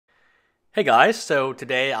Hey guys, so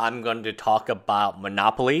today I'm going to talk about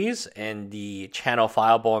monopolies and the channel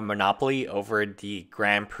fileable monopoly over the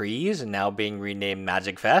Grand Prix and now being renamed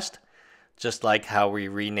Magic Fest. Just like how we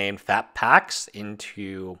renamed Fat Packs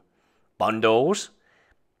into bundles.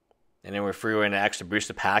 And then we threw in an extra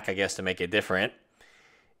booster pack, I guess, to make it different.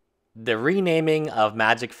 The renaming of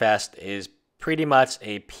Magic Fest is pretty much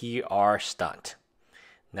a PR stunt.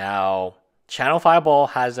 Now, Channel Fireball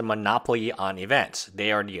has a monopoly on events.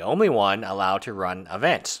 They are the only one allowed to run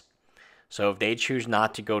events. So if they choose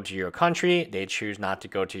not to go to your country, they choose not to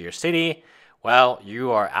go to your city, well,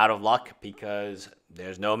 you are out of luck because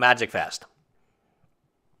there's no Magic Fest.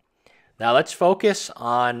 Now let's focus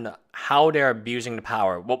on how they're abusing the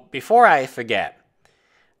power. Well, before I forget,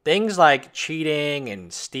 things like cheating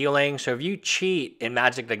and stealing. So if you cheat in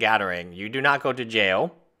Magic the Gathering, you do not go to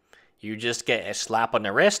jail. You just get a slap on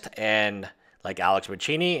the wrist and like Alex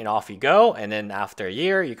Bacchini, and off you go. And then after a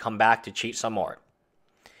year, you come back to cheat some more.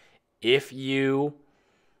 If you,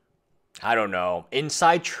 I don't know,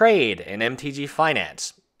 inside trade in MTG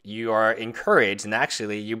Finance, you are encouraged, and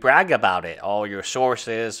actually you brag about it. All your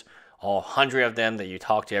sources, all 100 of them that you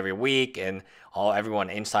talk to every week, and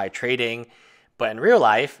everyone inside trading. But in real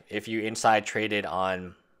life, if you inside traded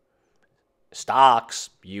on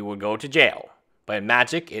stocks, you would go to jail. But in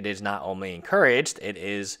Magic, it is not only encouraged, it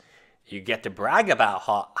is you get to brag about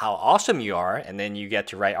how awesome you are, and then you get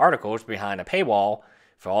to write articles behind a paywall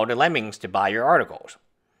for all the lemmings to buy your articles.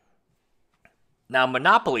 Now,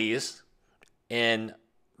 monopolies, in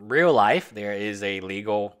real life, there is a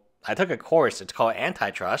legal, I took a course, it's called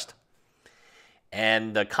antitrust,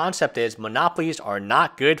 and the concept is monopolies are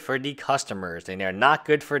not good for the customers, and they're not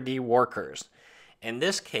good for the workers. In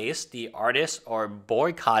this case, the artists are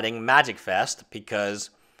boycotting Magic Fest because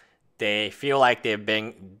they feel like they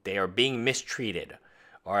are being mistreated,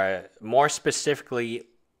 or more specifically,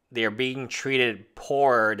 they are being treated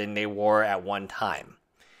poorer than they were at one time.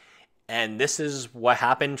 And this is what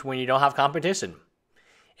happens when you don't have competition.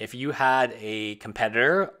 If you had a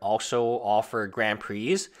competitor also offer Grand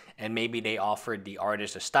Prix, and maybe they offered the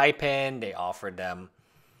artist a stipend, they offered them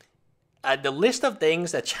the list of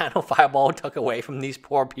things that Channel Fireball took away from these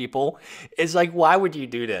poor people is like, why would you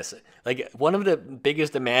do this? Like, one of the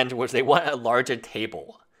biggest demands was they want a larger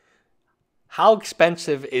table. How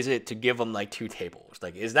expensive is it to give them like 2 tables?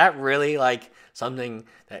 Like, is that really like something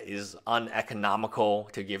that is uneconomical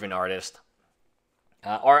to give an artist?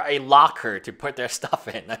 Or a locker to put their stuff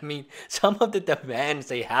in? I mean, some of the demands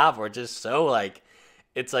they have are just so like,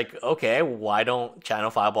 it's like, okay, why don't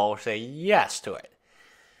Channel Fireball say yes to it?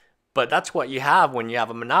 But that's what you have when you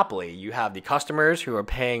have a monopoly. You have the customers who are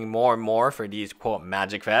paying more and more for these, quote,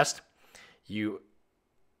 Magic Fest. I'm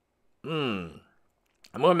going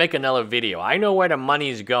to make another video. I know where the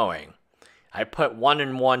money's going. I put 1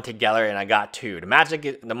 and 1 together and I got 2.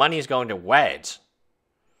 The money is going to Weds.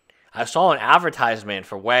 I saw an advertisement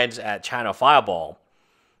for Weds at Channel Fireball,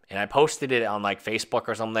 and I posted it on like Facebook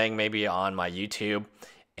or something, maybe on my YouTube.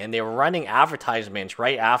 And they were running advertisements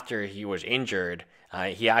right after he was injured.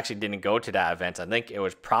 He actually didn't go to that event. I think it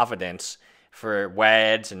was Providence for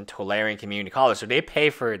Weds and Tulare Community College. So they pay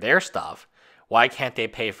for their stuff. Why can't they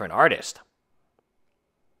pay for an artist?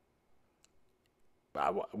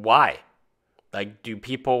 Why? Like, do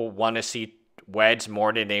people want to see Weds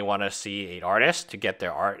more than they want to see an artist to get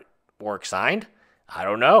their artwork signed? I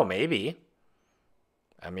don't know. Maybe.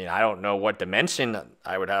 I mean, I don't know what dimension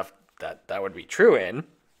I would have that would be true in.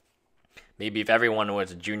 Maybe if everyone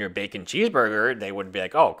was a junior bacon cheeseburger, they would be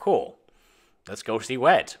like, oh, cool. Let's go see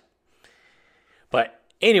Weds. But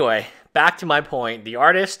anyway, back to my point. The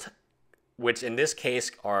artists, which in this case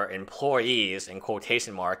are employees in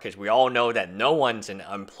quotation marks, because we all know that no one's an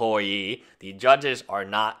employee. The judges are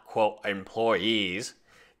not, quote, employees.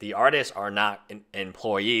 The artists are not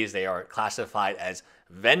employees. They are classified as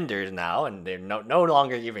vendors now, and they're no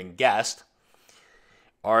longer even guests,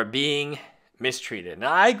 are being mistreated.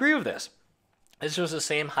 Now, I agree with this. This was the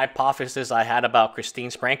same hypothesis I had about Christine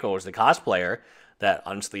Sprankles, the cosplayer, that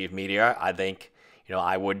Unsleeved Media. I think,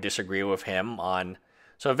 I would disagree with him on.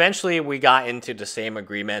 So eventually we got into the same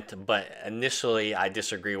agreement, but initially I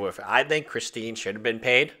disagree with it. I think Christine should have been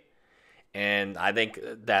paid. And I think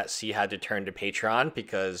that she had to turn to Patreon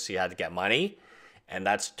because she had to get money. And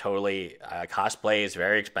that's totally, cosplay is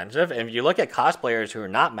very expensive. And if you look at cosplayers who are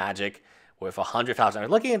not Magic with 100,000, I was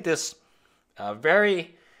looking at this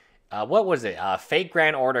what was it? Fake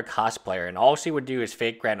Grand Order cosplayer, and all she would do is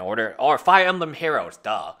Fake Grand Order, or Fire Emblem Heroes,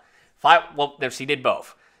 duh. She did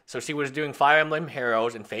both. So she was doing Fire Emblem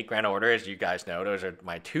Heroes and Fake Grand Order, as you guys know. Those are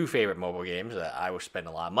my 2 favorite mobile games that I would spend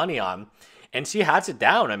a lot of money on. And she has it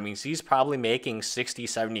down. I mean, she's probably making 60,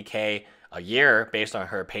 70K a year based on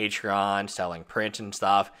her Patreon, selling prints and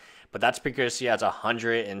stuff. But that's because she has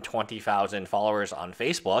 120,000 followers on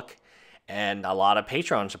Facebook and a lot of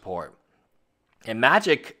Patreon support. And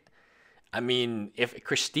Magic, I mean, if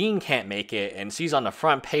Christine can't make it and she's on the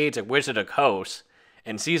front page of Wizard of the Coast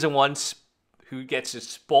and she's the one who gets to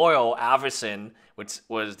spoil Avacyn, which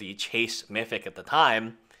was the Chase Mythic at the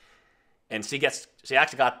time, and she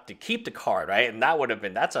actually got to keep the card, right? And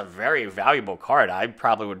that's a very valuable card. I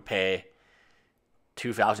probably would pay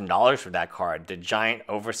 $2,000 for that card. The giant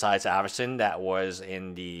oversized Avacyn that was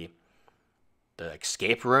in the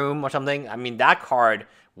escape room or something. I mean, that card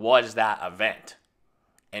was that event.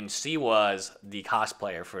 And she was the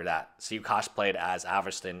cosplayer for that. She cosplayed as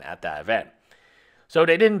Avacyn at that event. So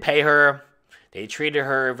they didn't pay her. They treated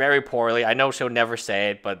her very poorly. I know she'll never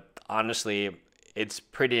say it, but honestly, it's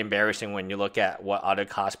pretty embarrassing when you look at what other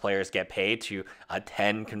cosplayers get paid to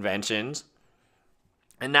attend conventions.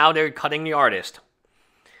 And now they're cutting the artist.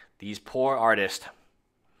 These poor artists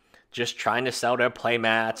just trying to sell their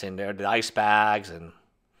playmats and their dice bags and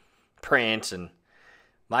prints, and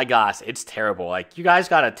my gosh, it's terrible. Like, you guys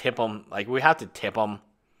gotta tip them. Like, we have to tip them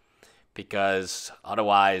because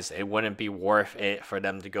otherwise it wouldn't be worth it for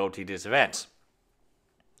them to go to these events.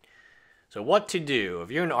 So what to do?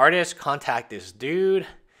 If you're an artist, contact this dude.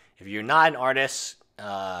 If you're not an artist,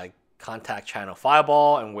 contact Channel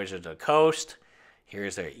Fireball and Wizards of the Coast.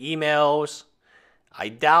 Here's their emails. I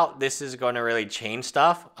doubt this is going to really change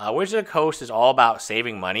stuff. Wizards of the Coast is all about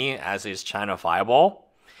saving money, as is China Fireball.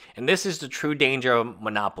 And this is the true danger of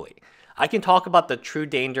monopoly. I can talk about the true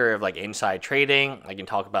danger of like inside trading. I can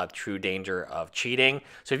talk about true danger of cheating.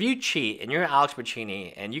 So if you cheat and you're Alex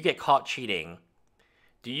Pacini and you get caught cheating,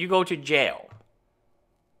 do you go to jail?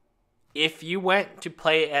 If you went to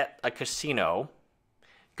play at a casino,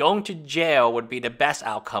 going to jail would be the best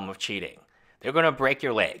outcome of cheating. They're going to break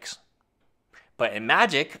your legs. But in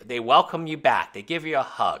Magic, they welcome you back. They give you a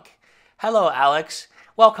hug. Hello, Alex.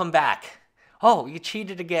 Welcome back. Oh, you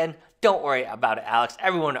cheated again? Don't worry about it, Alex.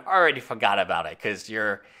 Everyone already forgot about it because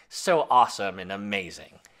you're so awesome and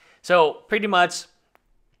amazing. So pretty much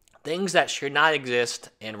things that should not exist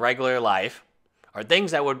in regular life or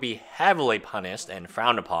things that would be heavily punished and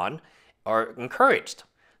frowned upon are encouraged.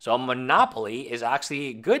 So a monopoly is actually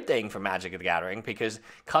a good thing for Magic the Gathering because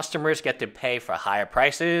customers get to pay for higher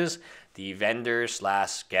prices. The vendors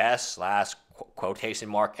 / guests / quotation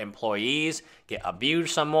mark employees get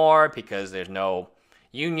abused some more because there's no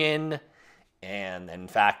union. And in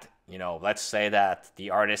fact, let's say that the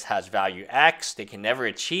artist has value X. They can never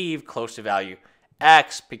achieve close to value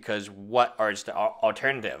X because what is the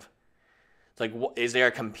alternative? It's like, is there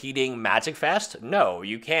a competing Magic Fest? No,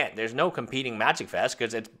 you can't. There's no competing Magic Fest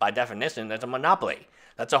because it's by definition, there's a monopoly.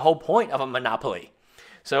 That's the whole point of a monopoly.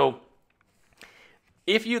 So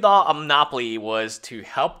if you thought a monopoly was to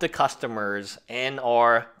help the customers and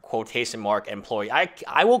or quotation mark employee,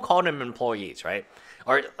 I will call them employees, right?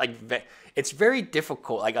 Or like, it's very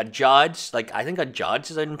difficult. Like a judge, like I think a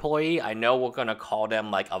judge is an employee. I know we're going to call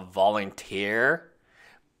them like a volunteer,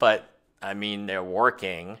 but I mean, they're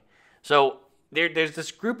working. So there's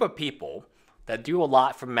this group of people that do a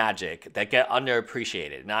lot for Magic that get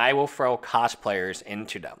underappreciated. And I will throw cosplayers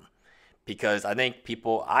into them. Because I think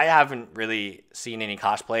I haven't really seen any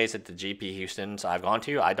cosplays at the GP Houston's I've gone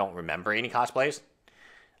to. I don't remember any cosplays.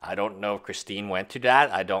 I don't know if Christine went to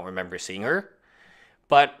that. I don't remember seeing her.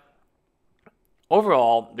 But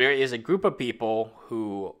overall, there is a group of people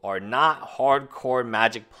who are not hardcore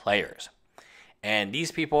Magic players. And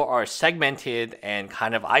these people are segmented and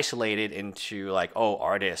kind of isolated into like, oh,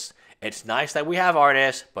 artists. It's nice that we have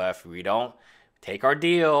artists, but if we don't take our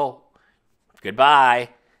deal, goodbye.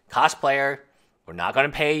 Cosplayer, we're not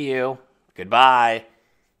going to pay you. Goodbye.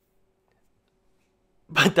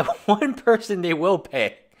 But the one person they will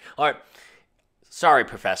pay, or sorry,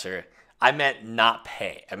 professor, I meant not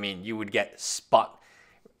pay. I mean, you would get spun.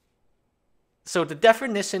 So the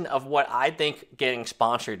definition of what I think getting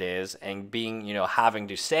sponsored is and being, having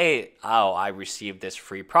to say, oh, I received this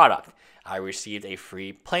free product. I received a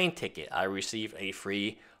free plane ticket. I received a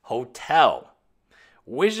free hotel.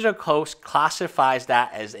 Wizard of the Coast classifies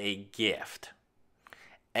that as a gift.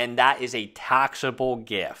 And that is a taxable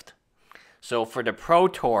gift. So for the Pro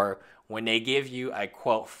Tour, when they give you a,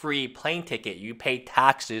 quote, free plane ticket, you pay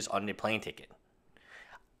taxes on the plane ticket.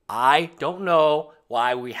 I don't know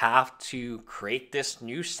why we have to create this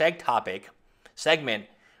new segment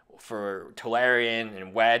for Tolarian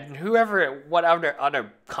and Wed and whatever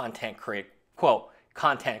other content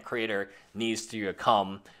creator needs to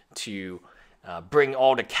come to bring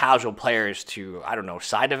all the casual players to, I don't know,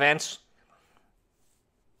 side events.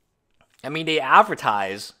 I mean, they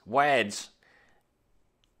advertise WEDs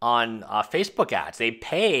on Facebook ads. They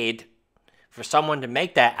paid for someone to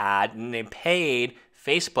make that ad, and they paid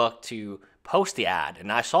Facebook to post the ad.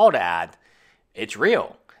 And I saw the ad. It's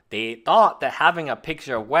real. They thought that having a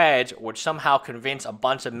picture of WEDs would somehow convince a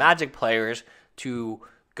bunch of Magic players to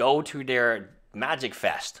go to their Magic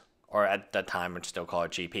Fest, or at the time it's still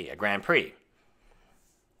called GP, a Grand Prix.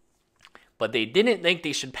 But they didn't think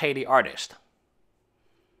they should pay the artist.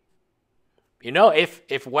 You know, if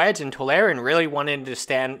WEDs and Tolarian really wanted to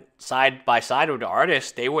stand side by side with the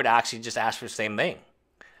artist, they would actually just ask for the same thing.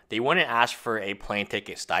 They wouldn't ask for a plane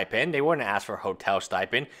ticket stipend. They wouldn't ask for a hotel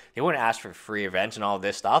stipend. They wouldn't ask for free events and all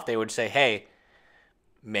this stuff. They would say, hey,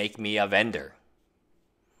 make me a vendor.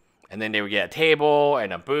 And then they would get a table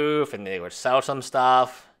and a booth, and they would sell some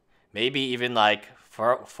stuff. Maybe even like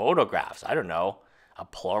for photographs. I don't know.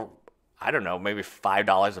 Maybe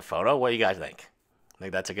 $5 a photo. What do you guys think?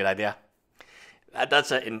 Think that's a good idea?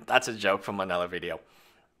 That's a joke from another video.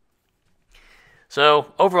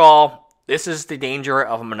 So overall, this is the danger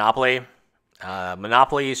of a monopoly.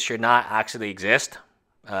 Monopolies should not actually exist.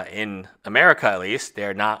 In America, at least,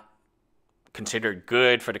 they're not considered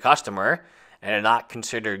good for the customer, and they're not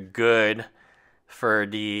considered good for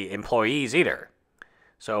the employees either.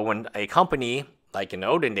 So when a company, like in the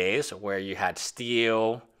olden days, where you had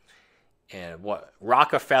steel and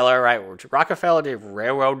Rockefeller, right? Was Rockefeller the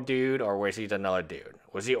railroad dude, or was he another dude?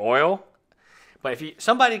 Was he oil? But if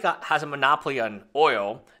somebody has a monopoly on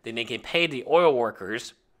oil, then they can pay the oil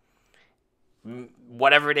workers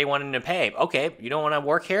whatever they want them to pay. Okay, you don't want to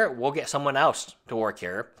work here? We'll get someone else to work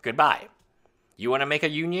here. Goodbye. You want to make a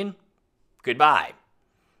union? Goodbye.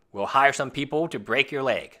 We'll hire some people to break your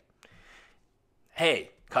leg.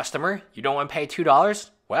 Hey, customer, you don't want to pay $2?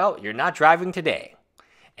 Well, you're not driving today.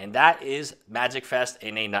 And that is Magic Fest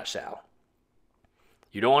in a nutshell.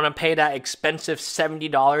 You don't want to pay that expensive $70,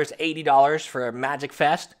 $80 for a Magic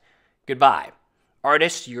Fest? Goodbye.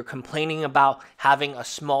 Artists, you're complaining about having a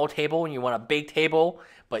small table and you want a big table,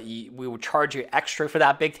 but we will charge you extra for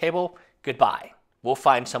that big table? Goodbye. We'll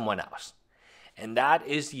find someone else. And that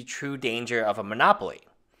is the true danger of a monopoly,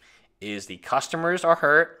 is the customers are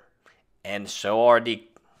hurt, and so are the,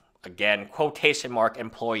 again, quotation mark,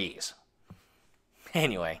 employees.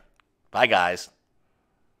 Anyway, bye guys.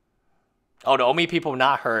 Oh, the only people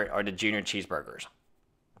not hurt are the junior cheeseburgers.